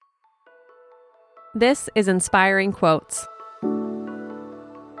This is Inspiring Quotes.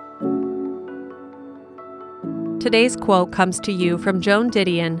 Today's quote comes to you from Joan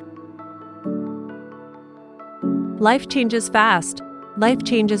Didion. Life changes fast. Life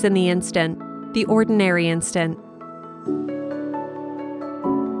changes in the instant, the ordinary instant.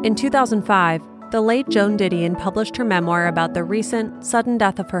 In 2005, the late Joan Didion published her memoir about the recent, sudden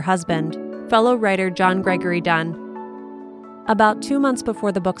death of her husband, fellow writer John Gregory Dunn. About 2 months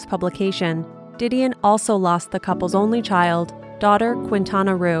before the book's publication, Didion also lost the couple's only child, daughter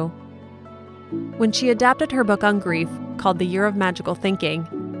Quintana Roo. When she adapted her book on grief, called The Year of Magical Thinking,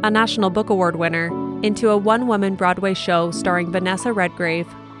 a National Book Award winner, into a one-woman Broadway show starring Vanessa Redgrave,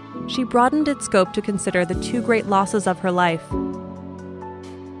 she broadened its scope to consider the two great losses of her life.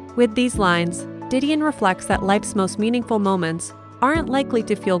 With these lines, Didion reflects that life's most meaningful moments aren't likely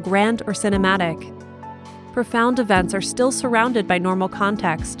to feel grand or cinematic. Profound events are still surrounded by normal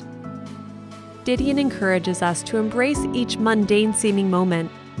context. Didion encourages us to embrace each mundane-seeming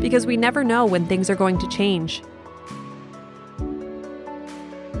moment because we never know when things are going to change.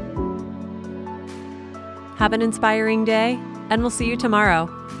 Have an inspiring day, and we'll see you tomorrow.